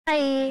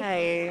Hi,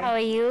 Hi. how are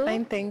you?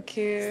 Fine, thank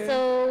you.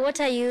 So,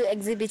 what are you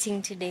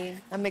exhibiting today?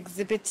 I'm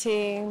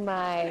exhibiting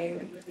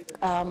my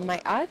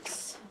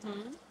art,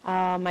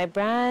 my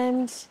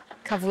brand,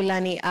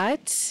 Kavulani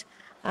Art.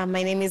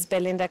 My name is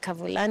Belinda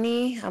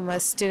Kavulani. I'm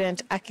a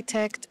student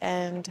architect,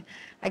 and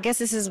I guess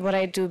this is what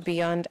I do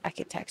beyond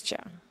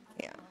architecture.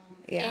 Yeah,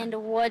 yeah. And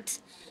what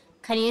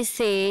can you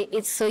say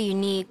it's so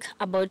unique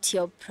about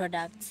your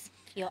products,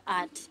 your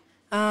art?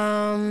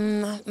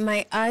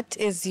 My art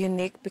is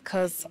unique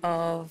because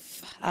of,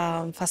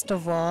 first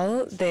of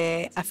all,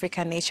 the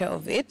African nature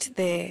of it,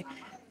 the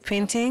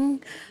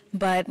printing,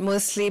 but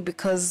mostly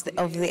because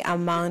of the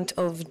amount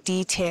of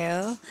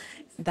detail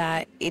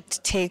that it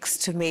takes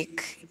to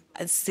make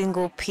a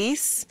single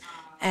piece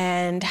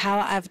and how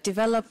I've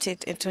developed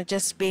it into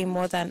just being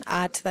more than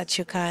art that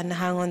you can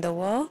hang on the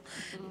wall,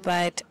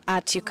 but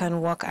art you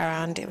can walk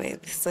around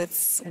with. So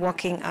it's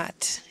walking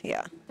art,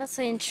 yeah. That's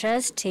so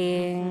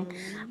interesting.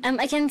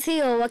 I can see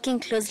you're working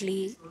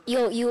closely.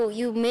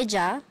 You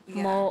major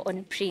more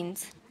on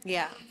prints.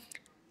 Yeah.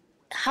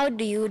 How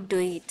do you do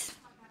it?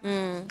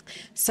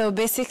 So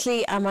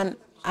basically, I'm an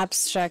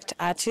abstract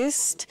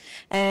artist,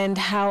 and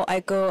how I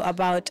go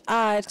about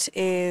art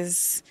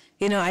is,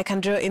 I can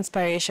draw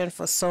inspiration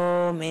for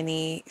so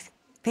many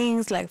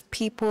things like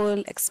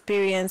people,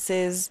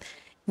 experiences,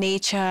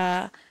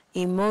 nature,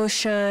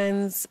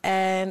 emotions,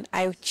 and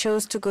I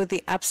chose to go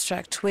the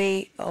abstract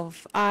way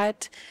of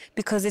art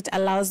because it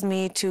allows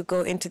me to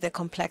go into the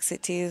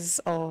complexities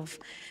of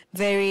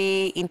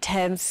very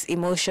intense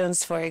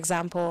emotions, for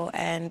example,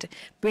 and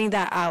bring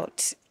that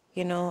out,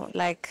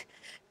 like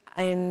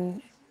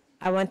and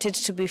I wanted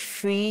to be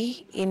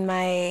free in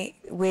my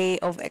way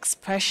of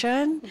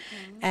expression,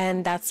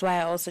 and that's why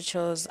I also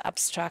chose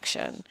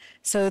abstraction.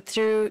 So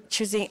through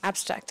choosing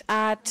abstract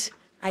art,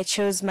 I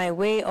chose my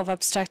way of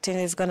abstracting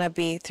is gonna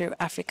be through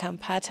African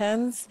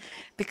patterns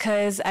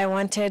because I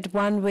wanted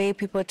one way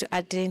people to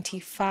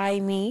identify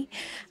me,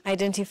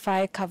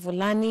 identify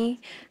Kavulani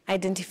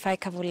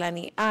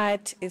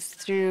art is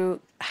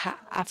through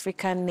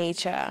African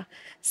nature.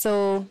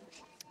 So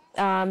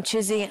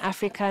choosing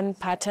African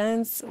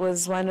patterns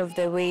was one of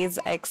the ways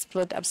I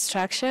explored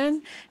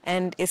abstraction,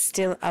 and is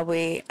still a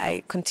way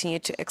I continue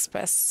to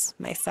express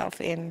myself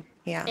in.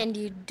 Yeah. And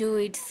you do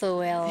it so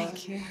well.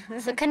 Thank you.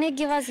 So, can you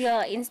give us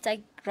your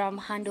Instagram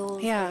handles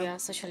or Yeah. your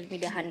social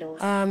media handles?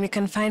 You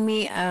can find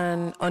me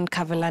on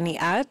Kavulani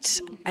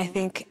Art, I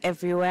think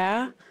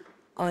everywhere,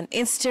 on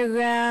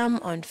Instagram,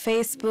 on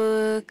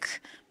Facebook,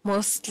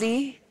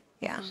 mostly.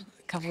 Yeah,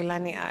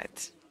 Kavulani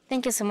Art.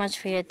 Thank you so much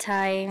for your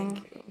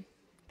time.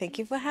 Thank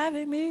you for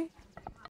having me.